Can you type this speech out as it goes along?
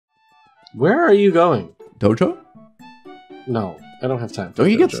Where are you going? Dojo? No, I don't have time for Don't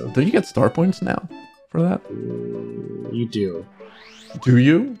Dojo. you get star points now for that? You do. Do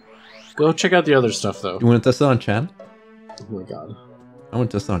you? Go check out the other stuff, though. You want to test it on Chan? Oh my god. I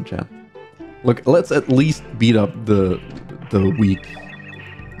want to test it on Chan. Look, let's at least beat up the weak,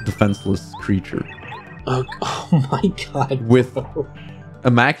 defenseless creature. Oh my god. With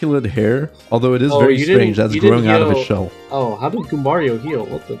immaculate hair, although it is very strange that's growing out of his shell. Oh, how did Mario heal?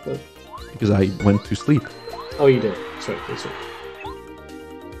 What the fuck? Because I went to sleep. Oh, you did. That's right, that's right.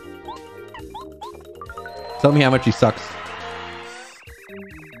 Tell me how much he sucks.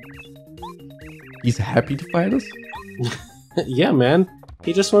 He's happy to fight us? Yeah, man.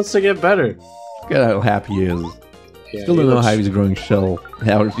 He just wants to get better. Look at how happy he is. Yeah, Still don't know how he's growing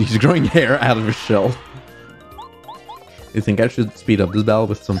he's growing hair out of his shell. You think I should speed up this battle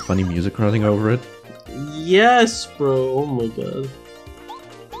with some funny music running over it? Yes, bro. Oh my god.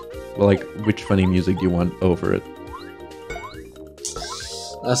 Well, like, which funny music do you want over it?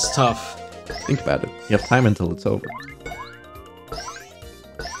 That's tough. Think about it. You have time until it's over.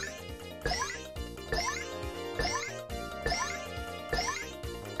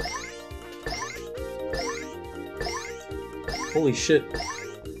 Holy shit.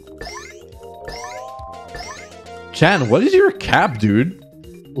 Chan, what is your cap, dude?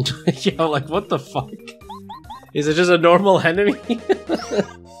 Yo, like, what the fuck? Is it just a normal enemy?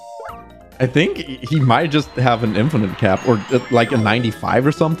 I think he might just have an infinite cap, or like a 95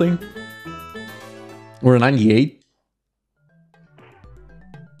 or something. Or a 98.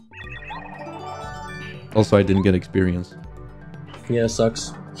 Also, I didn't get experience. Yeah,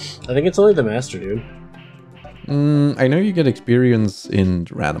 sucks. I think it's only the master, dude. I know you get experience in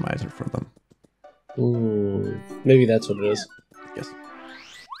randomizer for them. Maybe that's what it is. Yes.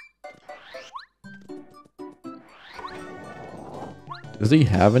 Does he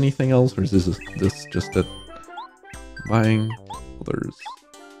have anything else, or is this just a buying others?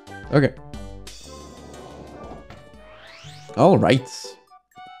 Okay. All right.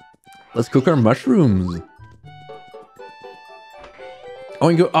 Let's cook our mushrooms. Oh,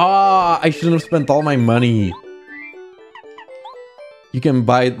 and go. Ah, I shouldn't have spent all my money. You can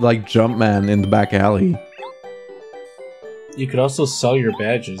buy like Jumpman in the back alley. You could also sell your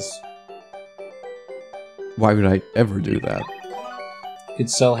badges. Why would I ever do that? You could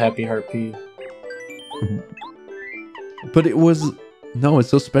sell Happy Heart P. But it was... No, it's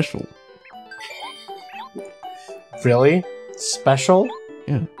so special. Really? Special?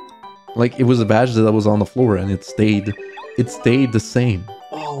 Yeah. Like, it was a badge that was on the floor and it stayed the same.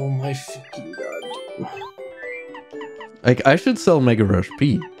 Oh my fucking god. Like, I should sell Mega Rush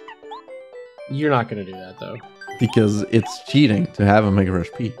P. You're not gonna do that, though. Because it's cheating to have a Mega Rush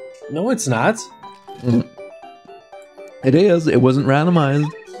P. No, it's not. It is. It wasn't randomized.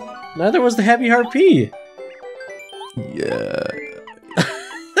 Neither was the Happy Heart P. Yeah.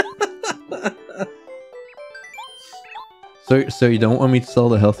 So you don't want me to sell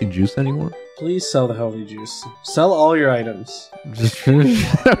the healthy juice anymore? Please sell the healthy juice. Sell all your items. Just finish.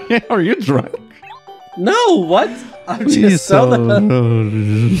 Are you drunk? No, what? I'm just sell the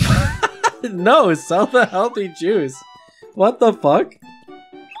No, sell the healthy juice. What the fuck?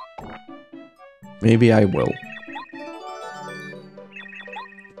 Maybe I will.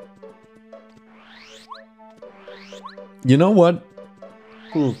 You know what?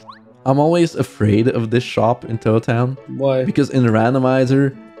 I'm always afraid of this shop in Toad Town. Why? Because in the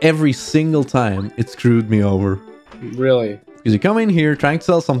randomizer, every single time it screwed me over. Really? Because you come in here trying to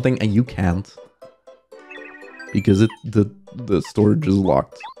sell something and you can't. Because the storage is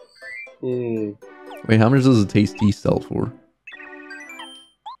locked. Wait, how much does a tasty sell for?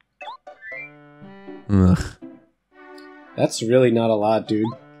 Ugh. That's really not a lot, dude.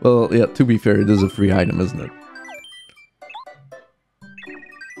 Well, yeah, to be fair, it is a free item, isn't it?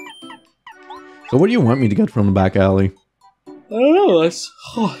 So what do you want me to get from the back alley? I don't know, let's...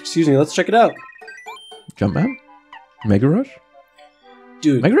 Oh, excuse me, let's check it out. Jumpman? Mega Rush?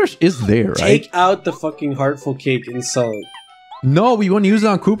 Dude. Mega Rush is there, right? Take out the fucking Heartful Cake and sell it. No, we want to use it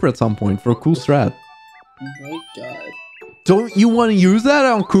on Cooper at some point for a cool strat. Oh my god. Don't you want to use that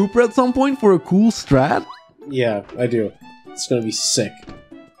on Cooper at some point for a cool strat? Yeah, I do. It's gonna be sick.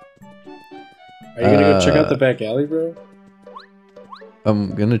 Are you gonna go check out the back alley, bro?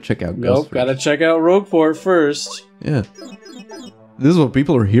 I'm gonna check out Gus Nope, first. gotta check out Rogueport first. Yeah. This is what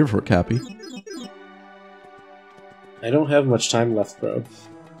people are here for, Cappy. I don't have much time left, bro.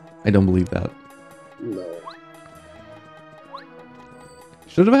 I don't believe that. No.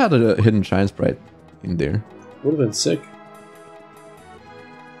 Should have had a hidden shine sprite in there. Would have been sick.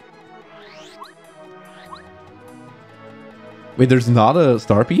 Wait, there's not a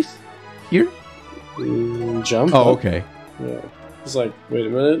star piece? here? Jump. Oh, up. okay. Yeah. It's like, wait a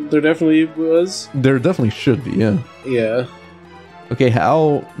minute. There definitely was. There definitely should be, yeah. Yeah. Okay,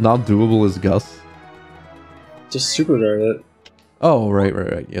 how not doable is Gus? Just super dart it. Oh,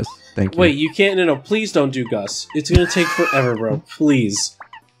 right. Yes, thank you. Wait, you can't. No, please don't do Gus. It's gonna take forever, bro. Please.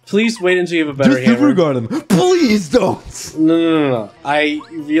 Please wait until you have a better Just hammer. Super Garden. Please don't! No. I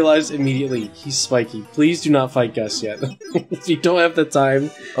realized immediately he's spiky. Please do not fight Gus yet. If you don't have the time.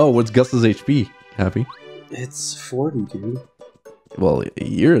 Oh, what's Gus's HP? Happy? It's 40, dude. Well,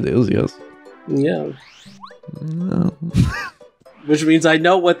 here it is, yes. Yeah. No. Which means I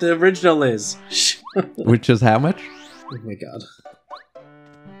know what the original is. Which is how much? Oh my god.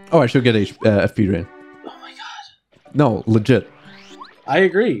 Oh, I should get FP drain. Oh my god. No, legit. I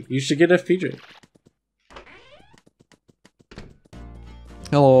agree. You should get FP drain.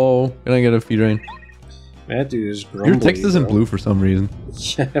 Hello, can I get FP drain? That dude is grumbling. Your text isn't blue for some reason.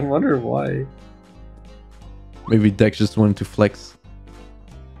 Yeah, I wonder why. Maybe Dex just wanted to flex.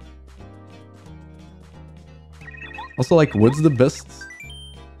 Also, like, what's the best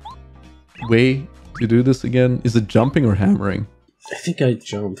way to do this again? Is it jumping or hammering? I think I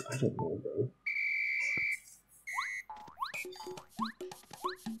jump. I don't know, bro.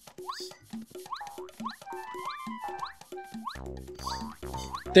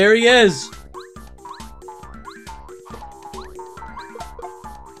 There he is!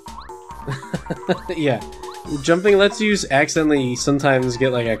 Yeah. Jumping lets you accidentally sometimes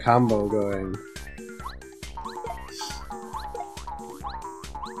get like a combo going.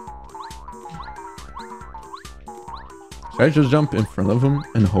 Should I just jump in front of him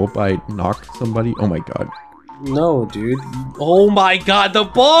and hope I knock somebody? Oh my god. No, dude. Oh my god, the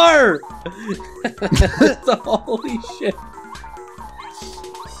bar! Holy shit.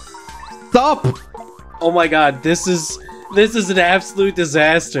 Stop! Oh my god, this is an absolute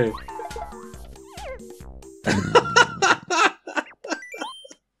disaster.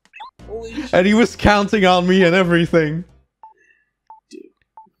 Holy shit. And he was counting on me and everything. Dude.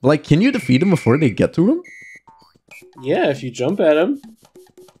 Like, can you defeat him before they get to him? Yeah, if you jump at him.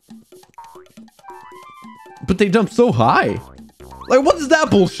 But they jump so high. Like, what is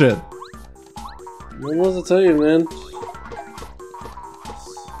that bullshit? What was I tell you, man?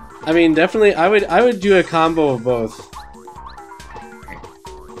 I mean, definitely, I would do a combo of both.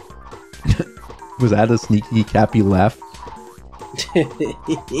 Was that a sneaky, cappy laugh?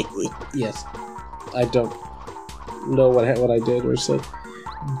 Yes. I don't know what I did or said.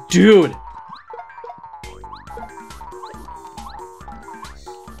 Dude!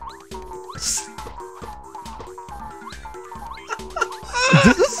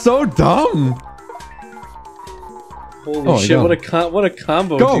 This is so dumb! Holy shit, what a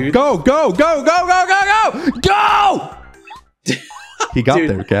combo, dude. Go! He got Dude,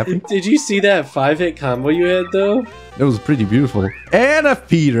 there, Cappy. Did you see that 5-hit combo you had, though? It was pretty beautiful. And a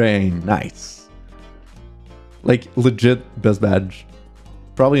feed rain. Nice. Like, legit best badge.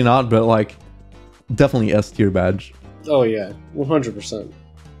 Probably not, but like, definitely S tier badge. Oh yeah, 100%.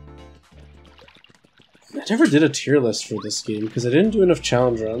 I never did a tier list for this game, because I didn't do enough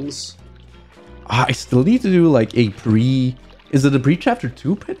challenge runs. I still need to do like a pre... Is it a pre-chapter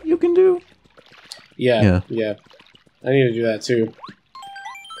 2 pit you can do? Yeah. I need to do that too.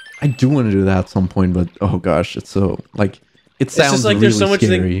 I do want to do that at some point, but oh gosh, it's so like it sounds just like really there's so much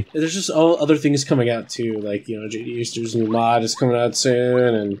scary. There's just all other things coming out too, like you know, JD Easter's new mod is coming out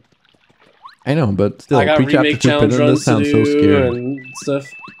soon, and I know, but still, I got pre-chapter remake 2 pit challenge this runs to sounds so do scary. and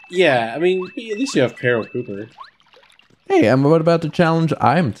stuff. Yeah, I mean, at least you have Peril Cooper. Hey, I'm about to challenge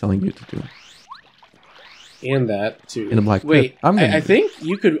I'm telling you to do. And that too. In a black Wait, pit. I think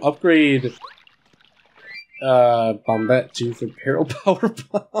you could upgrade Bombette too for Peril Power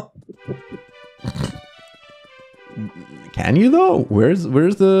Bomb. Can you though? Where's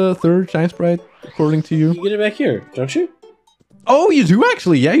the third Shine Sprite according to you? You get it back here, don't you? Oh, you do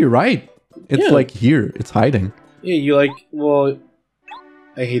actually. Yeah, you're right. It's Yeah. like here. It's hiding. Yeah, you like. Well,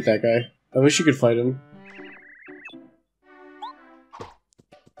 I hate that guy. I wish you could fight him.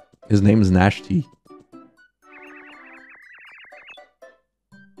 His name is Nash T.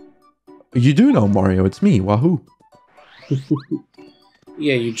 You do know Mario. It's me. Wahoo.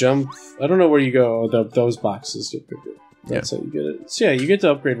 Yeah, you jump. I don't know where you go. Those boxes. That's how you get it. So yeah, you get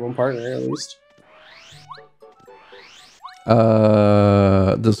to upgrade one partner at least.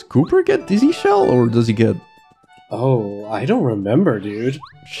 Does Cooper get Dizzy Shell or does he get Oh, I don't remember, dude.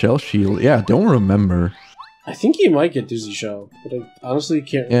 Shell Shield? Yeah, don't remember. I think he might get Dizzy Shell, but I honestly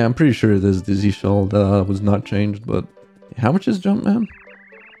can't. Yeah, I'm pretty sure there's Dizzy Shell that was not changed, but how much is Jumpman?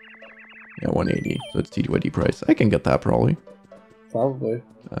 Yeah, 180. So it's TTYD price. I can get that probably. Probably.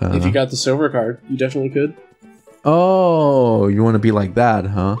 If you got the silver card, you definitely could. Oh, you want to be like that,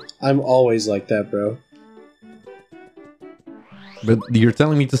 huh? I'm always like that, bro. But you're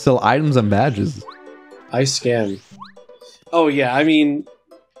telling me to sell items and badges. I scam. Oh yeah, I mean,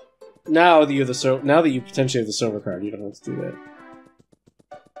 now that you potentially have the silver card, you don't have to do that.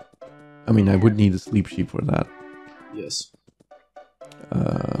 I mean, I would need a sleep sheep for that. Yes.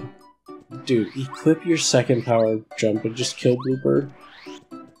 Dude, equip your second power jump and just kill Bloo-peril.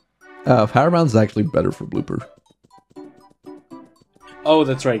 Power bound is actually better for Bloo-peril. Oh,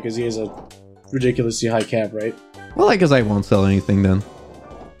 that's right, because he has a ridiculously high cap, right? Well, I guess I won't sell anything then.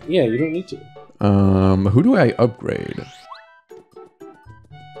 Yeah, you don't need to. Who do I upgrade?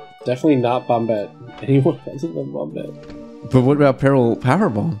 Definitely not Bombette. Anyone other than Bombette. But what about Peril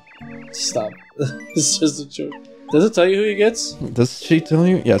Powerbomb? Stop. It's just a joke. Does it tell you who he gets? Does she tell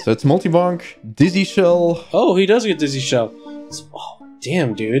you? Yeah, so it's Multibonk, Dizzy Shell. Oh, he does get Dizzy Shell. Oh,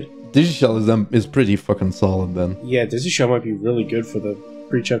 damn, dude. Dizzy Shell is pretty fucking solid then. Yeah, Dizzy Shell might be really good for the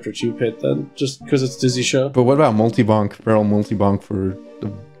pre-chapter 2 pit then, just because it's Dizzy Shell. But what about Multibonk, Peril Multibonk for the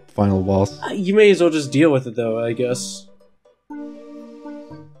final boss? You may as well just deal with it though, I guess.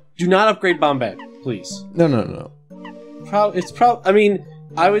 Do not upgrade Bombette, please. No. I mean,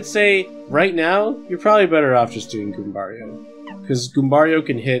 I would say right now you're probably better off just doing Goombario, because Goombario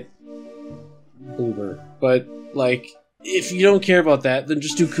can hit Bloo-peril. But like, if you don't care about that, then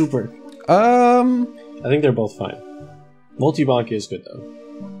just do Cooper. I think they're both fine. Multibonk is good though.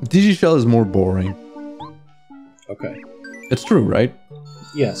 Digi Shell is more boring. Okay. It's true, right?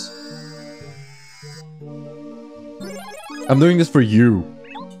 Yes. I'm doing this for you.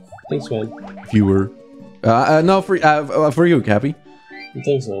 Thanks, man. Viewer. No, for you, Cappy.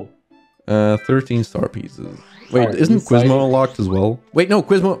 Thanks, man. 13 star pieces. Wait, right, isn't Quizmo unlocked as well? Wait, no,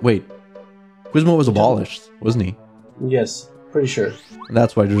 Quizmo was abolished, wasn't he? Yes, pretty sure.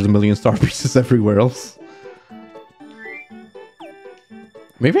 That's why there's a million star pieces everywhere else.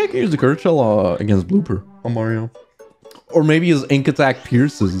 Maybe I can use the Curse Shell against Bloo-peril on Mario. Or maybe his Ink Attack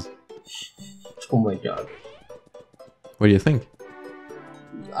pierces. Oh my god. What do you think?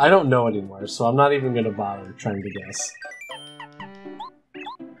 I don't know anymore, so I'm not even gonna bother trying to guess.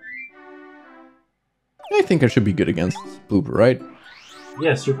 I think I should be good against Bloo-peril, right?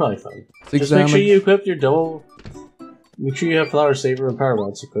 Yes, you're probably fine. 6 Just damage. make sure you equip your double... Make sure you have Flower Saver and Power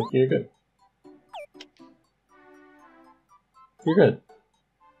Bounce equipped, and you're good. You're good.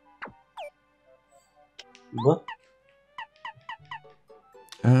 What?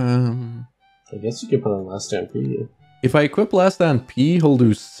 I guess you could put on Last Stand P. If I equip Last Stand P, he'll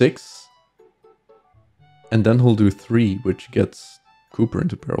do 6. And then he'll do 3, which gets Cooper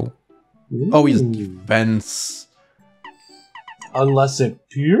into peril. Ooh. Oh, he's defense. Unless it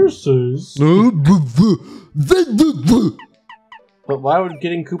pierces. But why would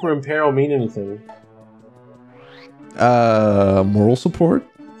getting Cooper in peril mean anything? Moral support?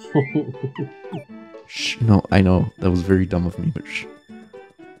 Shh, no, I know. That was very dumb of me, but shh.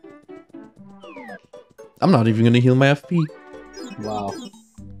 I'm not even gonna heal my FP. Wow.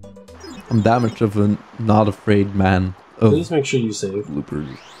 I'm that much of a not afraid man. Please make sure you save. Bloo-peril.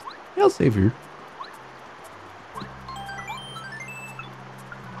 Yeah, I'll save here.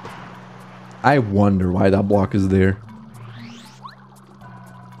 I wonder why that block is there.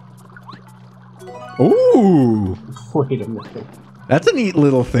 Ooh! Wait a minute. That's a neat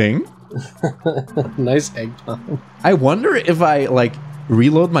little thing. Nice egg bomb. I wonder if I, like,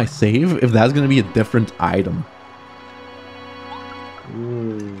 reload my save, if that's gonna be a different item.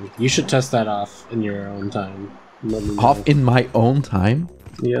 You should test that off in your own time. Off in my own time?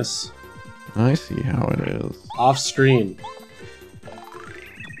 Yes. I see how it is. Off screen.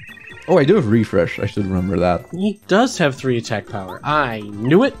 Oh, I do have refresh. I should remember that. He does have 3 attack power. I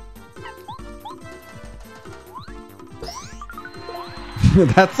knew it.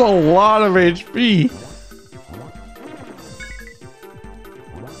 That's a lot of HP.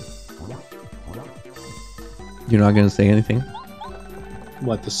 You're not gonna say anything?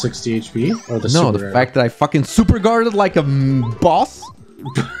 What, the 60 HP? Or the No, super the arrow? fact that I fucking super guarded like a boss?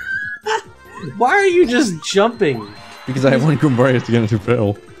 Why are you just jumping? Because I want Goombario to get into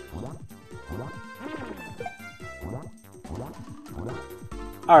peril.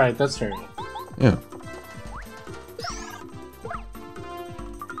 Alright, that's fair enough. Yeah.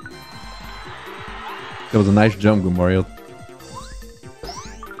 That was a nice jump, Goombario.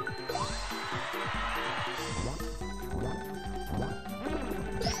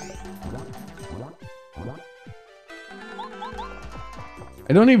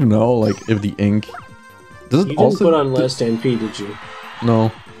 I don't even know, like, if the ink... Does it You also... didn't put on Last NP, did you? No,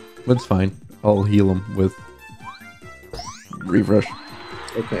 but it's fine. I'll heal him with... Refresh.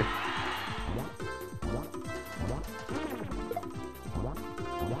 Okay.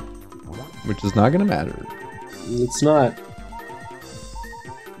 Which is not gonna matter. It's not.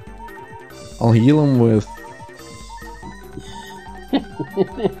 I'll heal him with...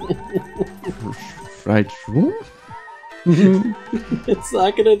 fried shroom? It's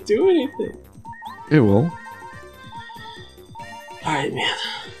not gonna do anything. It will. Alright, man.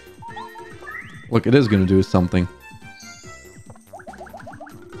 Look, it is gonna do something.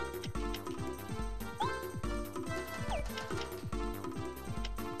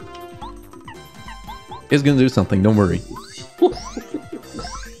 It's gonna do something, don't worry.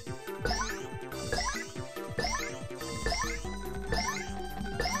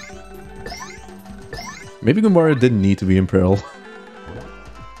 Maybe Goombario didn't need to be in peril.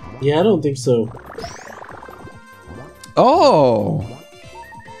 Yeah, I don't think so. Oh!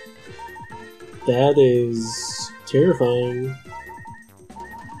 That is terrifying.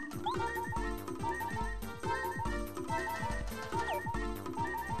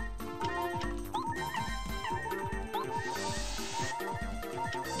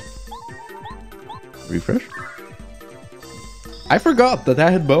 Refresh? I forgot that I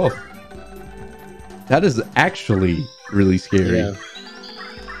had both. That is actually really scary. Yeah.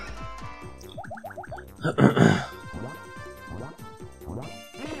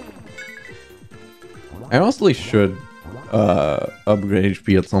 I honestly should upgrade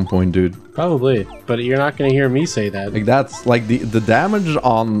HP at some point, dude. Probably, but you're not gonna hear me say that. Like that's like the damage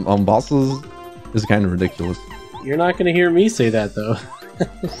on bosses is kind of ridiculous. You're not gonna hear me say that though.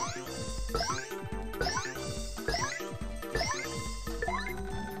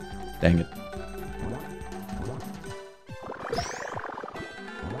 Dang it.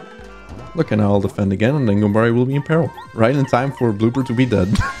 Look, and I'll defend again, and then Goombario will be in peril. Right in time for Blooper to be dead.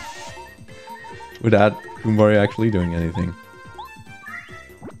 Without Goombario actually doing anything.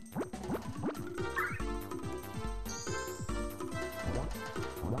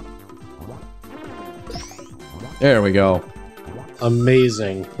 There we go.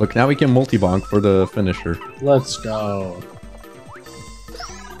 Amazing. Look, now we can multi-bonk for the finisher. Let's go.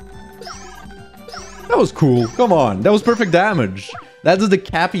 That was cool. Come on. That was perfect damage. That is the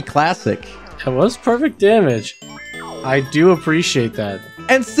Cappy Classic. That was perfect damage. I do appreciate that.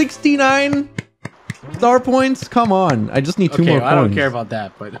 And 69 star points? Come on. I just need two more points. I don't care about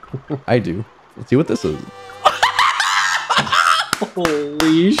that, but... I do. Let's see what this is.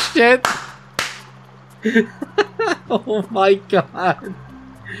 Holy shit. Oh my god.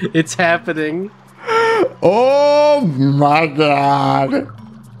 It's happening. Oh my god.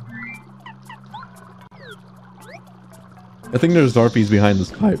 I think there's Zarpies behind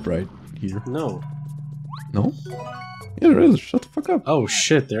this pipe right here. No. No? Yeah, there is. Shut the fuck up. Oh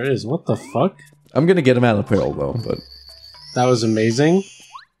shit, there is. What the fuck? I'm gonna get him out of peril though, but... That was amazing.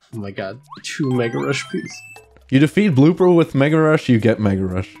 Oh my god. 2 Mega Rush, please. You defeat Bloo-peril with Mega Rush, you get Mega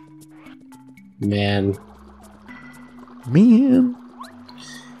Rush. Man. Man.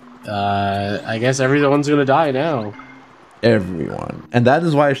 I guess everyone's gonna die now. Everyone. And that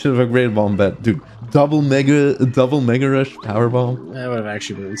is why I should have upgraded Bomb Bet. Dude, double Mega Rush Power Bomb. That would have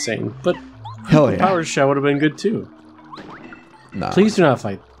actually been insane. But hell yeah. Power Shell would have been good too. Nah. Please do not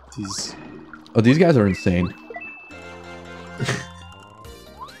fight these. Oh, these guys are insane.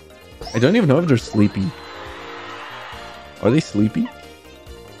 I don't even know if they're sleepy. Are they sleepy?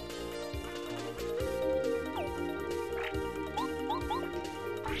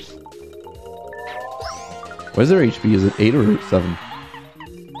 What is their HP? Is it 8 or 7? I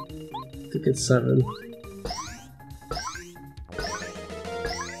think it's 7.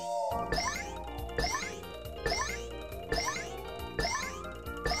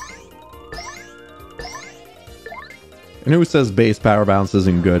 And who says base power bounce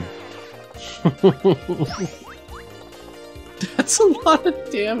isn't good? That's a lot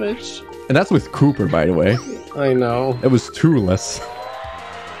of damage. And that's with Cooper, by the way. I know. It was 2 less.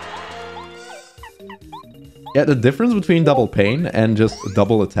 Yeah, the difference between double pain and just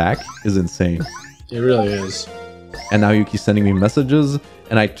double attack is insane. It really is. And now Yuki's sending me messages,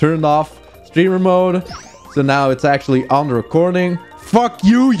 and I turned off streamer mode, so now it's actually on the recording. Fuck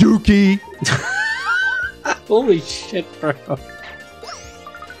you, Yuki! Holy shit, bro.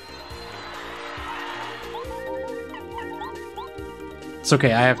 It's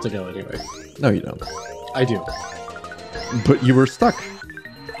okay, I have to go anyway. No, you don't. I do. But you were stuck.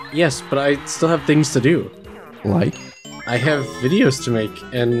 Yes, but I still have things to do. Like? I have videos to make,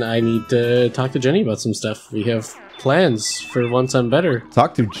 and I need to talk to Jenny about some stuff. We have plans for once I'm better.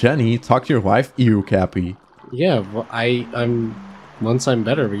 Talk to Jenny. Talk to your wife. Ew, Cappy. Yeah, well, I'm... Once I'm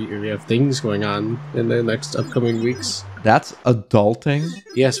better, we have things going on in the next upcoming weeks. That's adulting?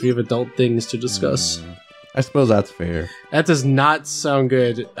 Yes, we have adult things to discuss. I suppose that's fair. That does not sound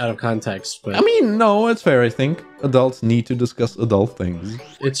good out of context, but I mean, no, it's fair. I think adults need to discuss adult things.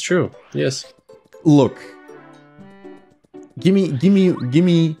 it's true. Yes. Look, give me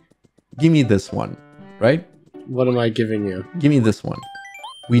this one, right? What am I giving you? Give me this one.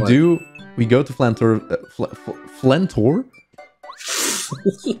 We What? go to Flentor?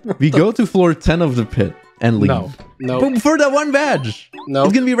 We go to floor 10 of the pit and leave. No. But for that one badge. No.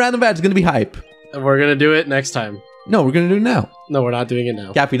 It's gonna be random badge. It's gonna be hype. We're gonna do it next time. No, we're gonna do it now. No, we're not doing it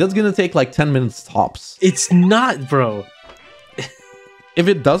now. Cappy, that's gonna take like 10 minutes tops. It's not, bro. If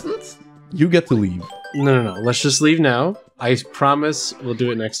it doesn't, you get to leave. No. Let's just leave now. I promise we'll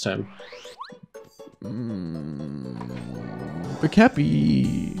do it next time. But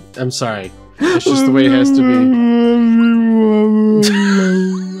Cappy... I'm sorry. It's just the way it has to be.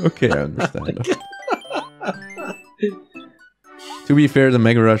 Okay, I understand. To be fair, the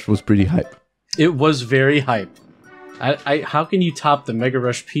Mega Rush was pretty hype. It was very hype. How can you top the Mega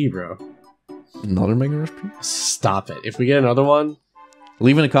Rush P, bro? Another Mega Rush P? Stop it. If we get another one...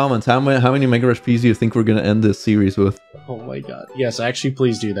 Leave in the comments, how many Mega Rush Ps do you think we're gonna end this series with? Oh my god. Yes, actually,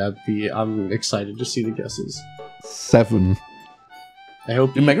 please do that. I'm excited to see the guesses. 7. I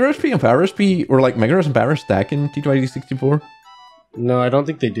hope... Do Mega Rush P and Power Rush P, or like Mega Rush and Power Rush stack in TTYD64? No, I don't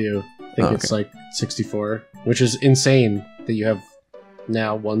think they do. I think it's like 64, which is insane that you have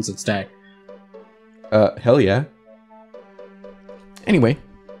now ones that stack. Hell yeah. Anyway,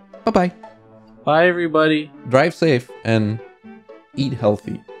 bye-bye. Bye, everybody. Drive safe and eat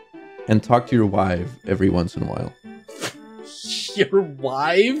healthy. And talk to your wife every once in a while. Your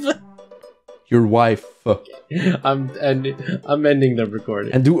wife? Your wife. I'm ending the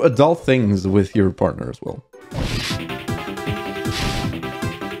recording. And do adult things with your partner as well.